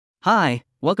Hi,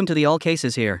 welcome to the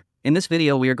AllCasesHere. In this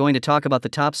video we are going to talk about the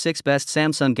top 6 best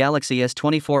Samsung Galaxy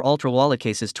S24 Ultra wallet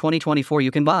cases 2024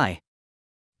 you can buy.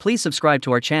 Please subscribe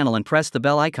to our channel and press the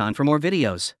bell icon for more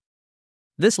videos.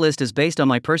 This list is based on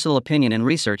my personal opinion and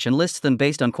research and lists them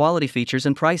based on quality, features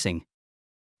and pricing.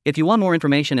 If you want more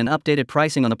information and updated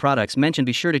pricing on the products mentioned,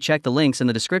 be sure to check the links in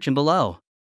the description below.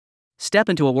 Step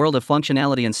into a world of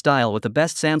functionality and style with the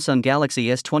best Samsung Galaxy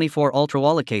S24 Ultra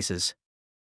wallet cases.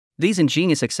 These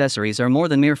ingenious accessories are more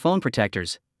than mere phone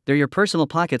protectors, they're your personal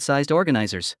pocket-sized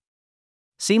organizers.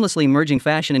 Seamlessly merging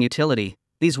fashion and utility,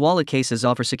 these wallet cases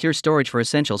offer secure storage for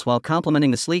essentials while complementing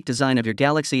the sleek design of your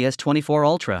Galaxy S24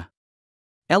 Ultra.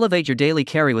 Elevate your daily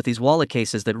carry with these wallet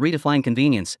cases that redefine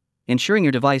convenience, ensuring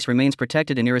your device remains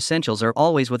protected and your essentials are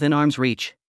always within arm's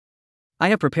reach. I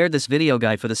have prepared this video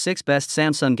guide for the 6 best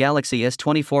Samsung Galaxy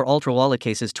S24 Ultra wallet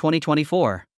cases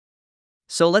 2024.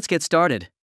 So let's get started.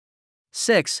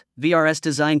 6. VRS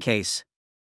Design Case.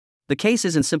 The case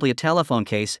isn't simply a telephone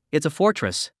case, it's a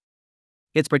fortress.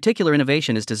 Its particular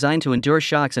innovation is designed to endure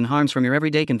shocks and harms from your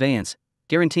everyday conveyance,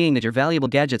 guaranteeing that your valuable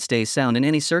gadget stays sound in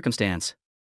any circumstance.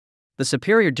 The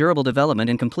superior durable development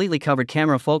and completely covered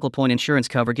camera focal point insurance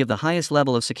cover give the highest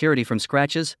level of security from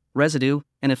scratches, residue,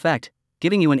 and effect,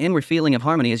 giving you an inward feeling of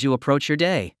harmony as you approach your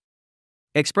day.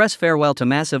 Express farewell to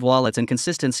massive wallets and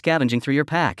consistent scavenging through your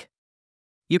pack.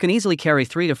 You can easily carry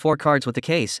 3 to 4 cards with the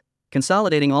case,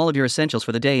 consolidating all of your essentials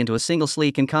for the day into a single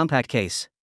sleek and compact case.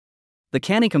 The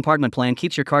canny compartment plan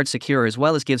keeps your cards secure as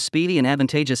well as gives speedy and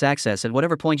advantageous access at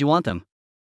whatever point you want them.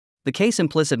 The case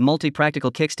implicit multi-practical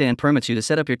kickstand permits you to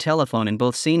set up your telephone in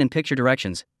both scene and picture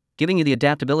directions, giving you the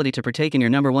adaptability to partake in your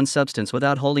number one substance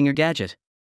without holding your gadget.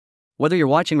 Whether you're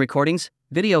watching recordings,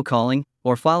 video calling,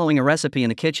 or following a recipe in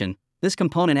the kitchen, this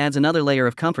component adds another layer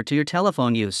of comfort to your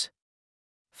telephone use.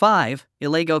 5.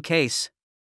 Illego Case.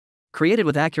 Created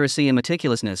with accuracy and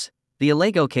meticulousness, the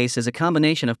Illego case is a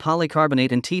combination of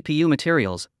polycarbonate and TPU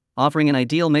materials, offering an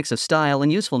ideal mix of style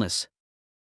and usefulness.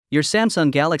 Your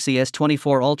Samsung Galaxy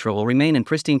S24 Ultra will remain in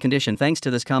pristine condition thanks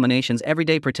to this combination's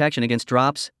everyday protection against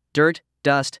drops, dirt,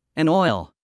 dust, and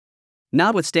oil.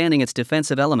 Notwithstanding its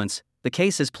defensive elements, the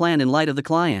case is planned in light of the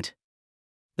client.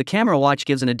 The camera watch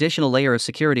gives an additional layer of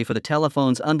security for the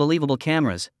telephone's unbelievable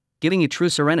cameras, giving you true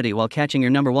serenity while catching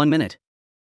your number 1 minute.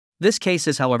 This case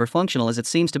is however functional as it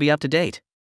seems to be up to date.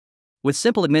 With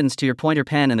simple admittance to your pointer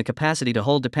pen and the capacity to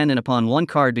hold dependent upon one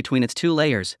card between its 2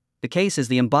 layers, the case is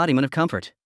the embodiment of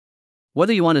comfort.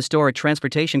 Whether you want to store a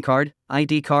transportation card,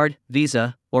 ID card,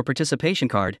 Visa, or participation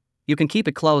card, you can keep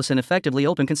it close and effectively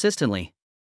open consistently.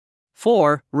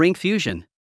 4. Ring Fusion.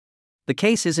 The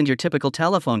case isn't your typical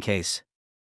telephone case.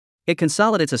 It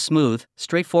consolidates a smooth,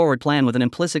 straightforward plan with an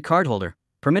implicit card holder,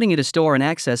 permitting you to store and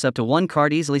access up to 1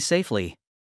 card easily safely.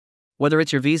 Whether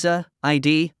it's your Visa,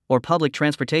 ID, or public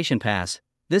transportation pass,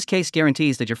 this case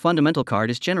guarantees that your fundamental card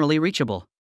is generally reachable.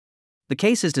 The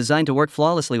case is designed to work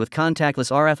flawlessly with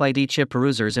contactless RFID chip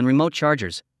perusers and remote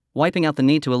chargers, wiping out the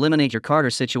need to eliminate your card or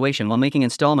situation while making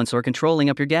installments or controlling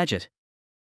up your gadget.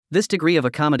 This degree of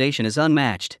accommodation is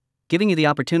unmatched, giving you the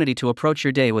opportunity to approach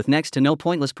your day with next to no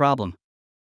pointless problem.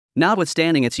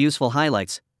 Notwithstanding its useful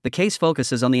highlights, the case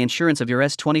focuses on the insurance of your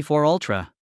S24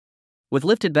 Ultra. With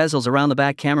lifted bezels around the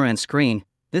back camera and screen,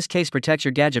 this case protects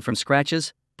your gadget from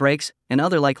scratches, breaks, and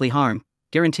other likely harm,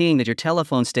 guaranteeing that your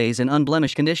telephone stays in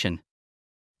unblemished condition.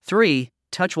 3.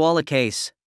 Touch Wallet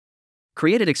Case.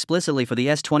 Created explicitly for the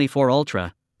S24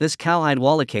 Ultra, this cowhide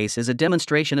wallet case is a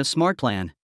demonstration of smart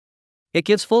plan. It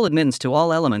gives full admittance to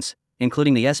all elements,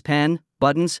 including the S Pen,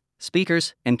 buttons,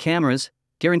 speakers, and cameras,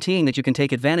 guaranteeing that you can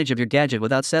take advantage of your gadget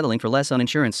without settling for less on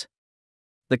insurance.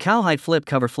 The cowhide flip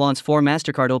cover flaunts 4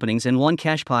 MasterCard openings in 1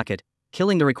 cash pocket,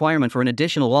 killing the requirement for an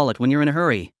additional wallet when you're in a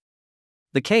hurry.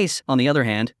 The case, on the other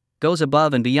hand, goes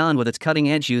above and beyond with its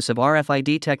cutting-edge use of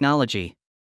RFID technology.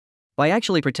 By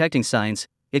actually protecting signs,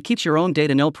 it keeps your own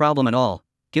data no problem at all,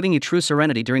 giving you true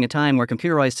serenity during a time where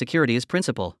computerized security is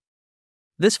principal.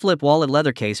 This flip wallet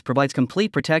leather case provides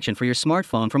complete protection for your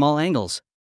smartphone from all angles.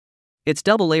 Its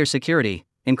double-layer security,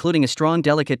 including a strong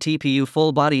delicate TPU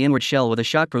full-body inward shell with a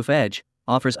shockproof edge,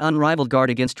 offers unrivaled guard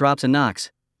against drops and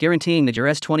knocks, guaranteeing that your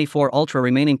S24 Ultra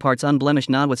remaining parts unblemished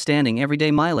notwithstanding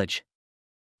everyday mileage.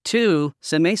 2.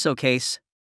 Samsung Case.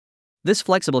 This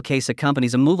flexible case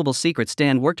accompanies a movable secret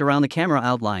stand worked around the camera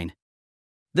outline.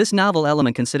 This novel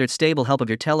element considered stable help of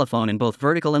your telephone in both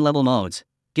vertical and level modes,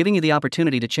 giving you the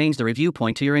opportunity to change the review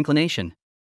point to your inclination.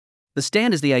 The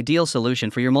stand is the ideal solution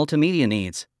for your multimedia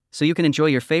needs, so you can enjoy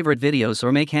your favorite videos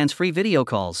or make hands-free video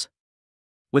calls.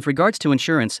 With regards to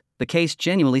insurance, the case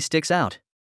genuinely sticks out.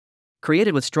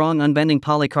 Created with strong unbending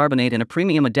polycarbonate and a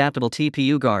premium adaptable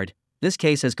TPU guard, This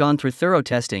case has gone through thorough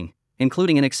testing,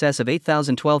 including in excess of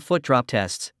 8,012 foot drop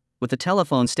tests, with the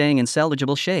telephone staying in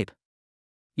salvageable shape.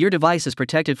 Your device is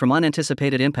protected from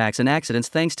unanticipated impacts and accidents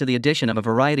thanks to the addition of a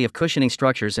variety of cushioning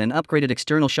structures and upgraded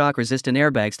external shock-resistant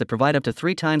airbags that provide up to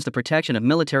 3 times the protection of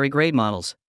military-grade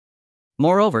models.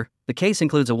 Moreover, the case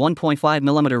includes a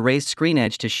 1.5mm raised screen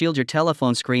edge to shield your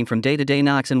telephone screen from day-to-day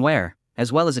knocks and wear,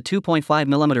 as well as a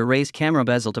 2.5mm raised camera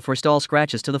bezel to forestall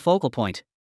scratches to the focal point.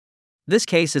 This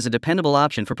case is a dependable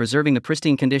option for preserving the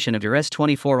pristine condition of your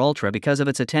S24 Ultra because of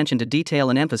its attention to detail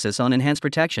and emphasis on enhanced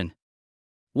protection.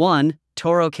 1.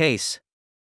 Toro Case.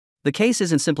 The case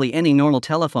isn't simply any normal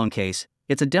telephone case,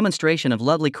 it's a demonstration of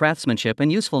lovely craftsmanship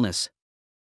and usefulness.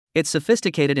 It's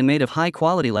sophisticated and made of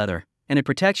high-quality leather, and it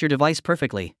protects your device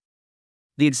perfectly.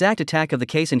 The exact attack of the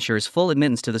case ensures full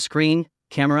admittance to the screen,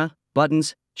 camera,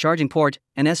 buttons, charging port,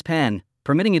 and S-Pen,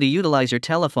 permitting you to utilize your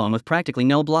telephone with practically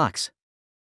no blocks.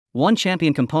 One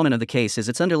champion component of the case is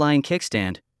its underlying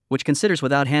kickstand, which considers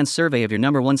without-hand survey of your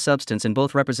number one substance in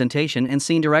both representation and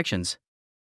scene directions.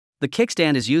 The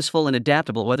kickstand is useful and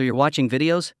adaptable whether you're watching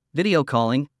videos, video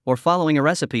calling, or following a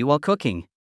recipe while cooking.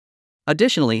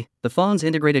 Additionally, the phone's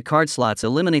integrated card slots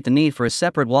eliminate the need for a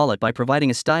separate wallet by providing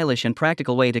a stylish and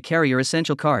practical way to carry your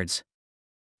essential cards.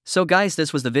 So guys,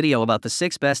 this was the video about the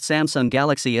 6 best Samsung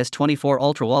Galaxy S24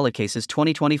 Ultra wallet cases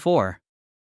 2024.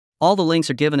 All the links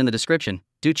are given in the description,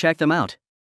 do check them out.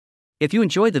 If you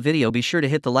enjoyed the video, be sure to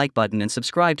hit the like button and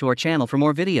subscribe to our channel for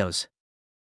more videos.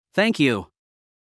 Thank you.